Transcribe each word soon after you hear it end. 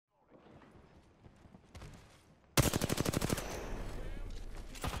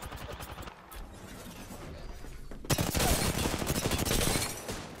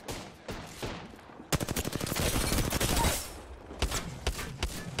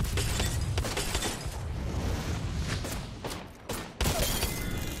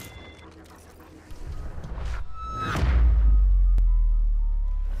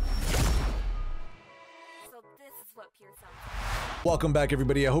Welcome back,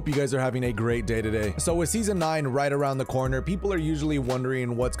 everybody. I hope you guys are having a great day today. So with season 9 right around the corner, people are usually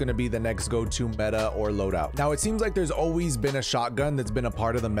wondering what's going to be the next go-to meta or loadout. Now, it seems like there's always been a shotgun that's been a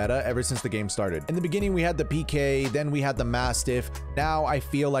part of the meta ever since the game started. In the beginning, we had the PK, then we had the Mastiff. Now I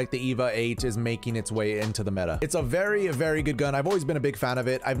feel like the EVA 8 is making its way into the meta. It's a very, very good gun. I've always been a big fan of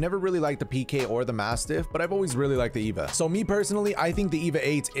it. I've never really liked the PK or the Mastiff, but I've always really liked the EVA. So me personally, I think the EVA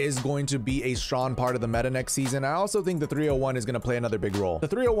 8 is going to be a strong part of the meta next season. I also think the 301 is going to play another big role. The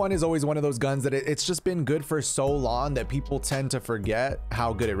 301 is always one of those guns that it's just been good for so long that people tend to forget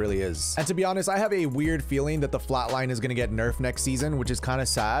how good it really is. And to be honest, I have a weird feeling that the flatline is going to get nerfed next season, which is kind of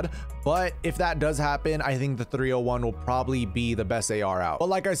sad. But if that does happen, I think the 301 will probably be the best AR out. But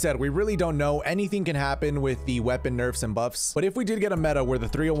like I said, we really don't know. Anything can happen with the weapon nerfs and buffs. But if we did get a meta where the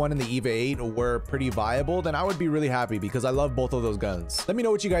 301 and the EVA 8 were pretty viable, then I would be really happy because I love both of those guns. Let me know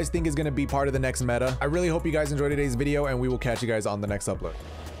what you guys think is going to be part of the next meta. I really hope you guys enjoyed today's video, and we will catch you guys on the next upload.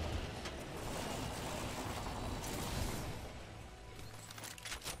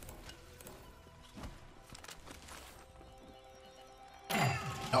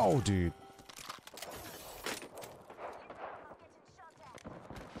 Oh, dude.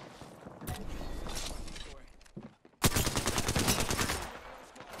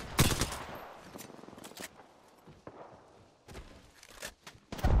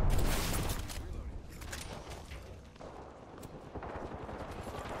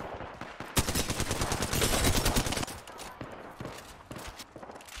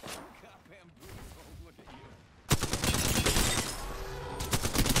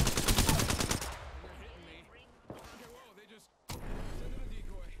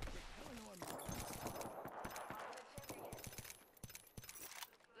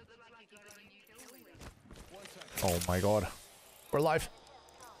 Oh my god. We're live.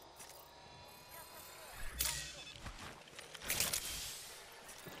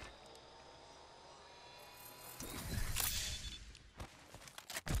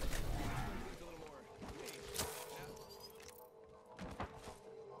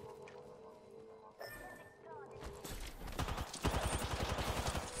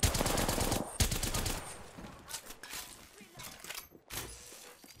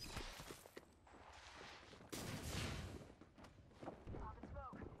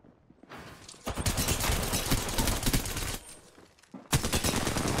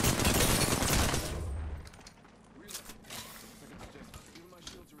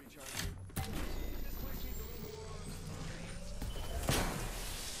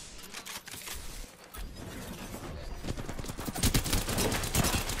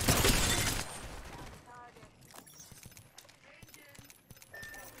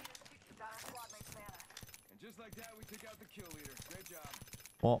 Just like that, we took out the kill leader. Great job.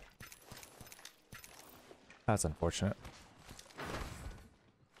 Well, that's unfortunate.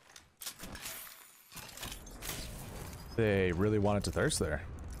 They really wanted to thirst there.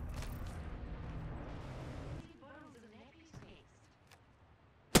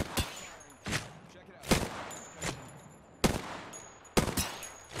 Check it out.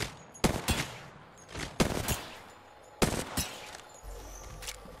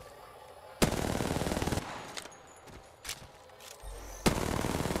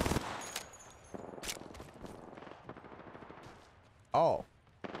 Oh.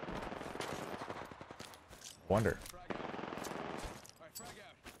 Wonder. Alright, frag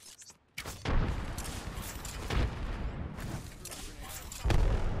out.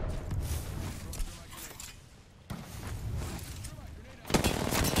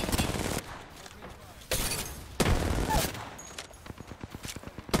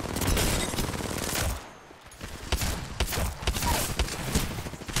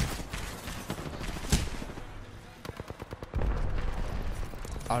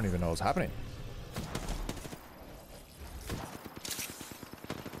 I don't even know what's happening.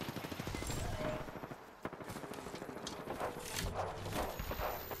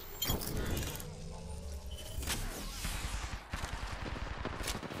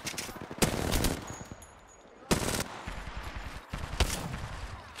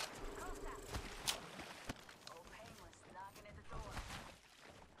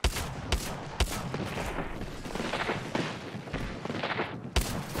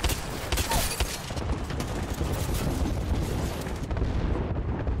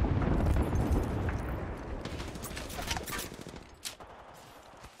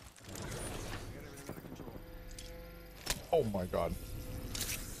 Oh my god.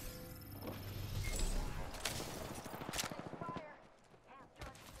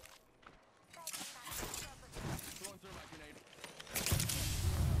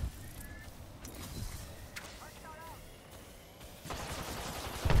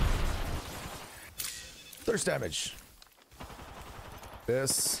 Thirst damage.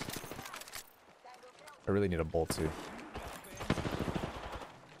 This. I really need a bolt too.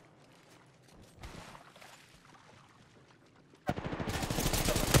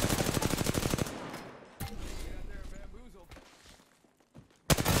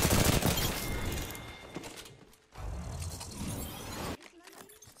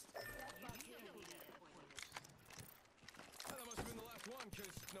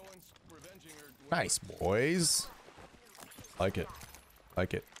 Nice, boys. Like it.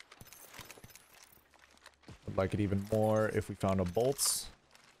 Like it. Would like it even more if we found a bolt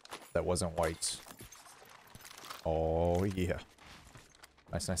that wasn't white. Oh, yeah.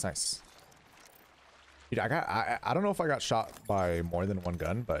 Nice, nice, nice. Dude, I don't know if I got shot by more than one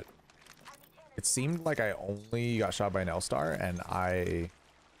gun, but it seemed like I only got shot by an L-Star and I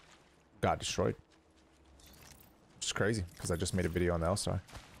got destroyed. Which is crazy, because I just made a video on the L-Star.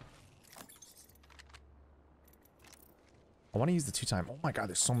 I want to use the 2-time. Oh my god,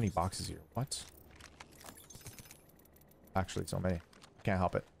 there's so many boxes here. What? Actually, so many. I can't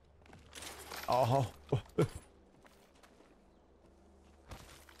help it. Oh.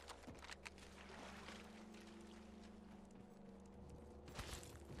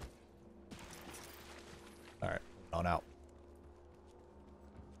 Alright, on out.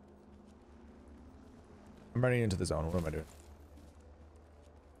 I'm running into the zone. What am I doing?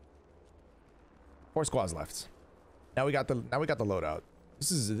 4 squads left. Now we got the loadout. This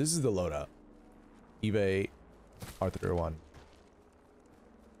is the loadout. eBay Arthur 1.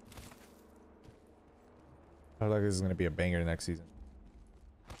 I feel like this is gonna be a banger next season.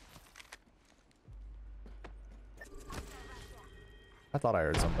 I thought I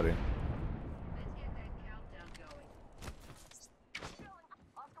heard somebody.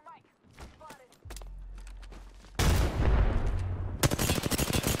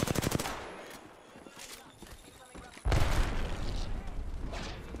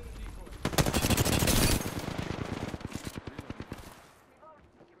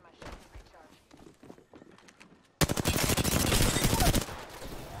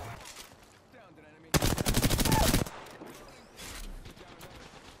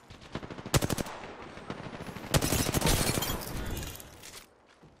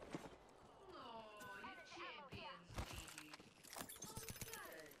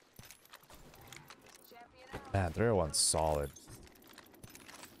 Man, 301's solid.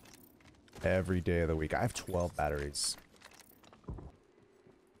 Every day of the week. I have 12 batteries.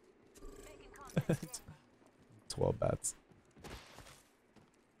 12 bats.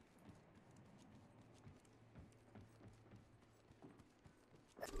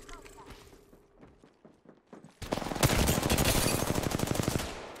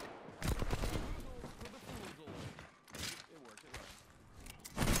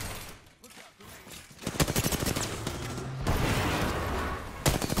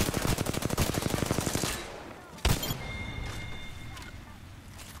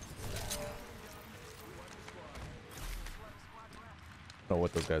 Know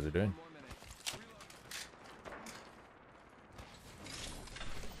what those guys are doing.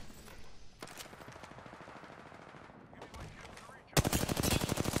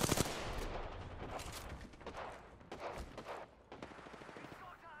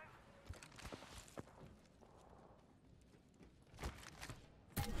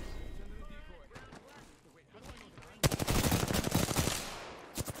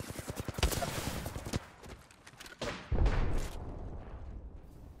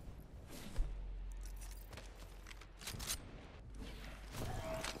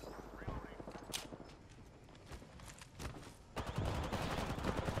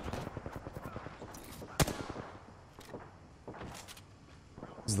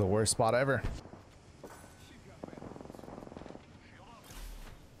 This is the worst spot ever.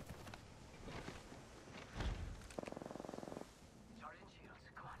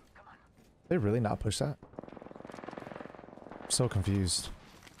 They really not push that? I'm so confused.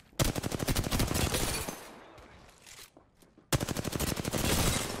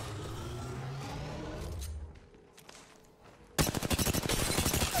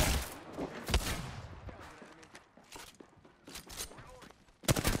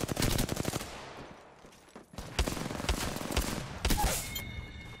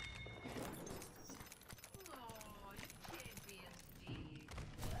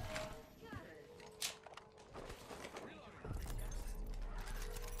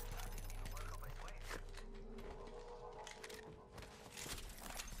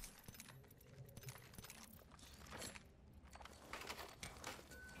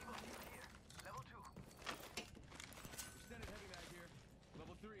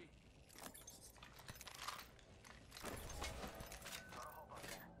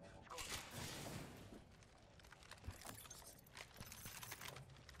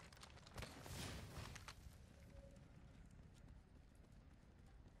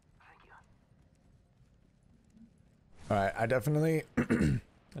 All right, I definitely I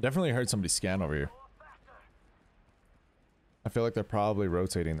definitely heard somebody scan over here. I feel like they're probably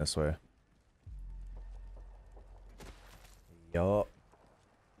rotating this way. Yup.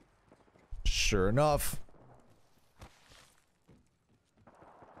 Sure enough.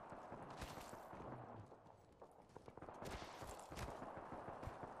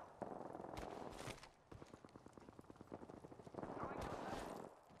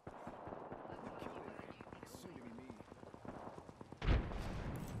 Soon to be me.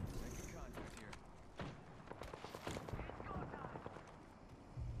 Making contact here.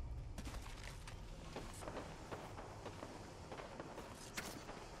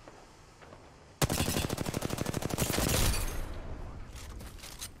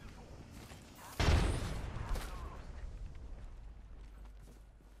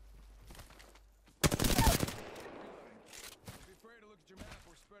 Be afraid to look at your map.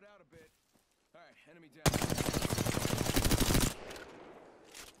 We're spread out a bit. All right, enemy down.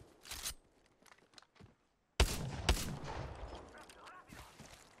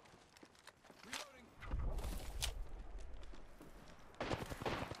 Reloading.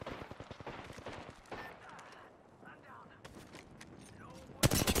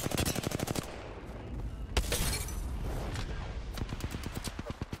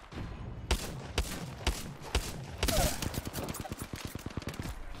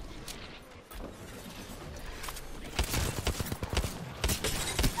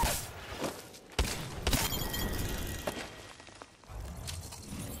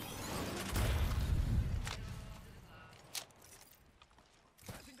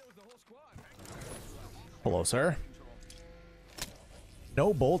 I think that was the whole squad. Hello, sir.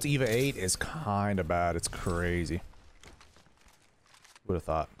 No bolt Eva 8 is kind of bad. It's crazy. Would have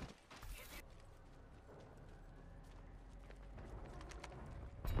thought.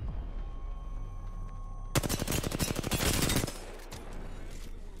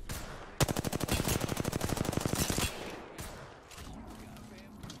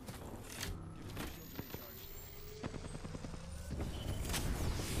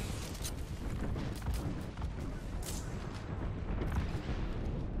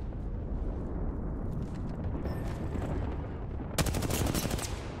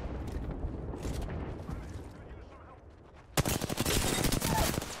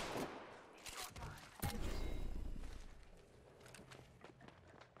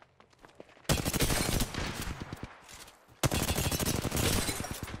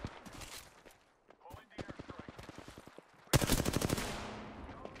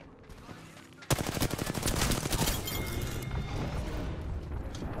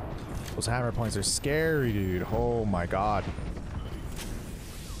 Those hammer points are scary, dude. Oh my god.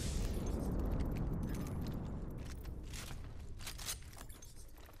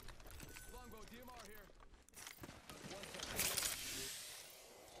 Longbow, DMR here.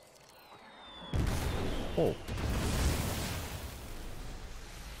 Oh.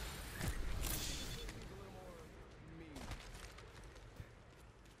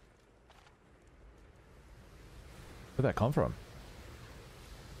 Where'd that come from?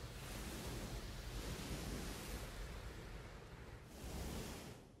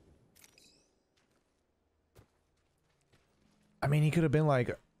 I mean, he could have been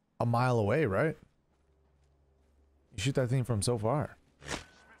like a mile away, right? You shoot that thing from so far.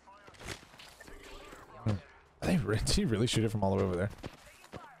 Did he really shoot it from all the way over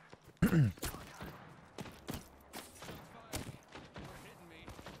there?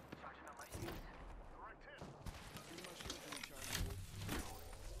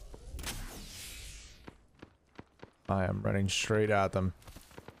 I am running straight at them.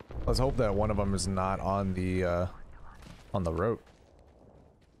 Let's hope that one of them is not on the road.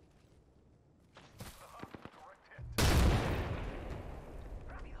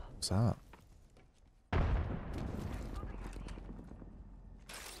 What's that?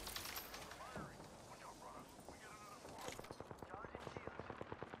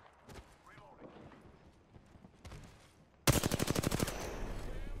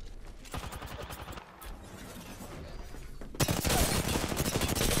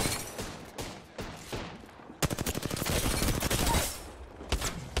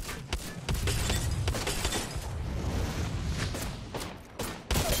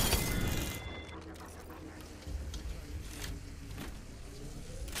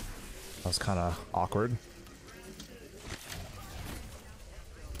 That was kind of awkward.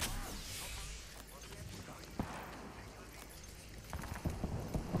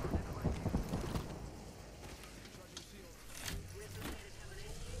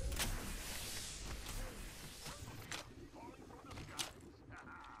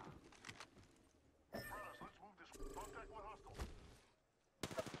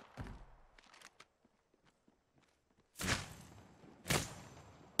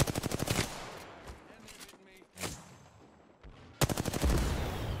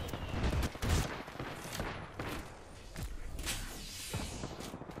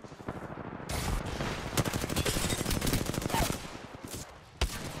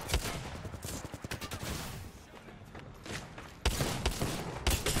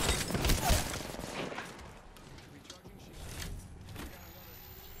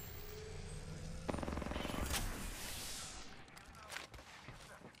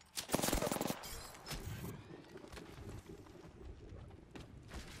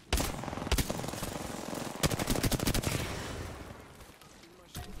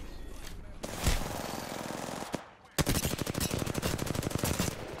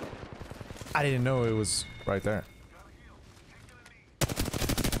 I didn't know it was right there.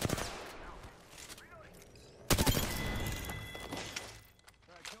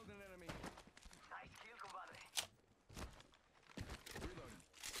 Alright, killed an enemy. Nice kill, compadre. Reloading.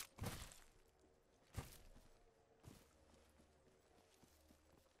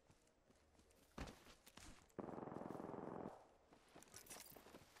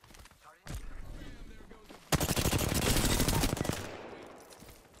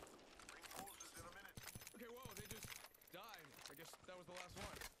 Okay, whoa, they just died. I guess that was the last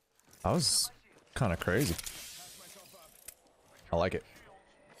one. That was kind of crazy. Patch myself up. I like it.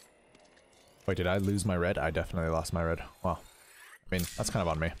 Wait, did I lose my red? I definitely lost my red. Wow. I mean, that's kind of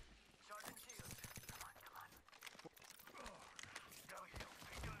on me.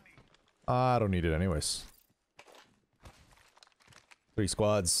 I don't need it anyways. 3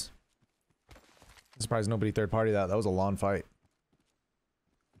 squads. I'm surprised nobody third party that. That was a long fight.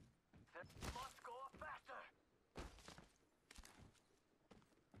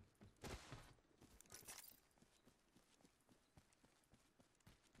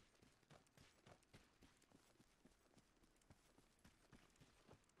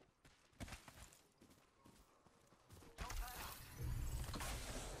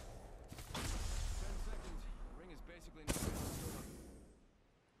 Ring is basically not.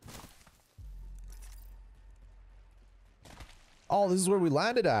 Oh, this is where we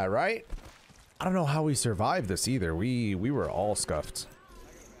landed at, right? I don't know how we survived this either. We were all scuffed.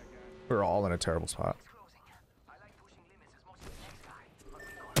 We were all in a terrible spot.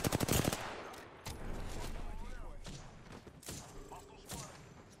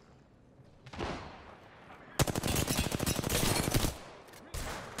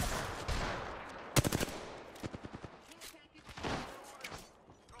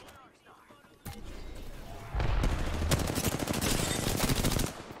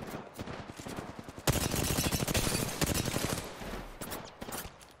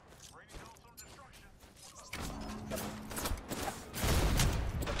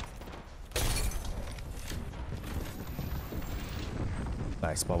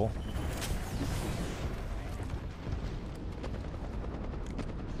 Nice bubble.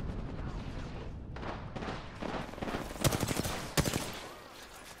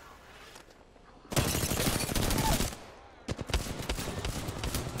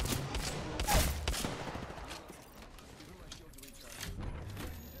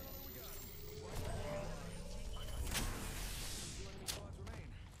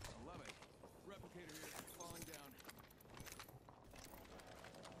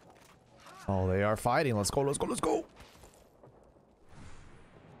 Oh, they are fighting. Let's go, let's go, let's go.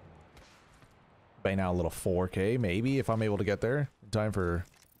 Bang out a little 4K, maybe, if I'm able to get there. Time for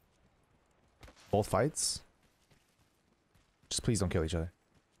both fights. Just please don't kill each other.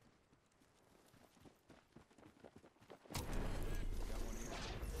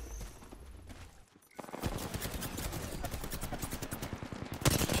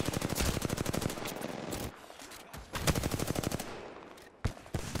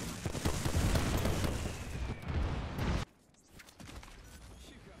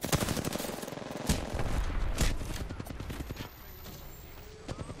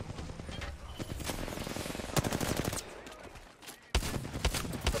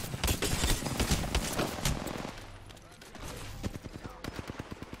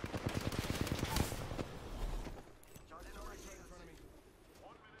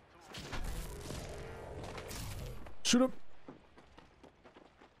 Shoot him.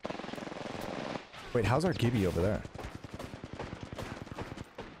 Wait, how's our Gibby over there?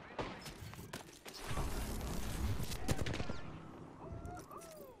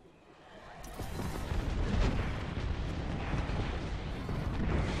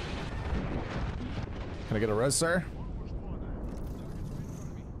 Can I get a res, sir?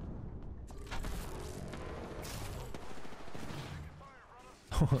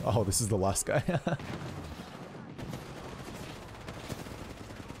 Oh, this is the last guy.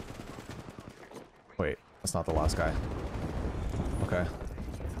 Wait, that's not the last guy. Okay.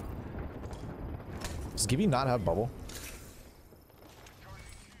 Does Gibby not have bubble?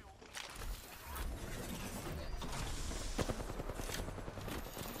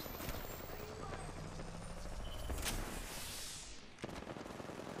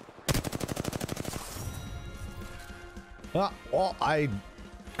 Ah, well, I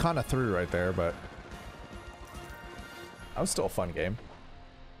kind of threw right there, but that was still a fun game.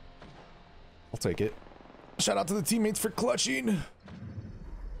 I'll take it. Shout out to the teammates for clutching.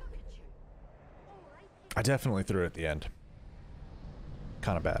 I definitely threw it at the end.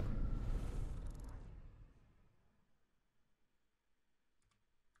 Kind of bad.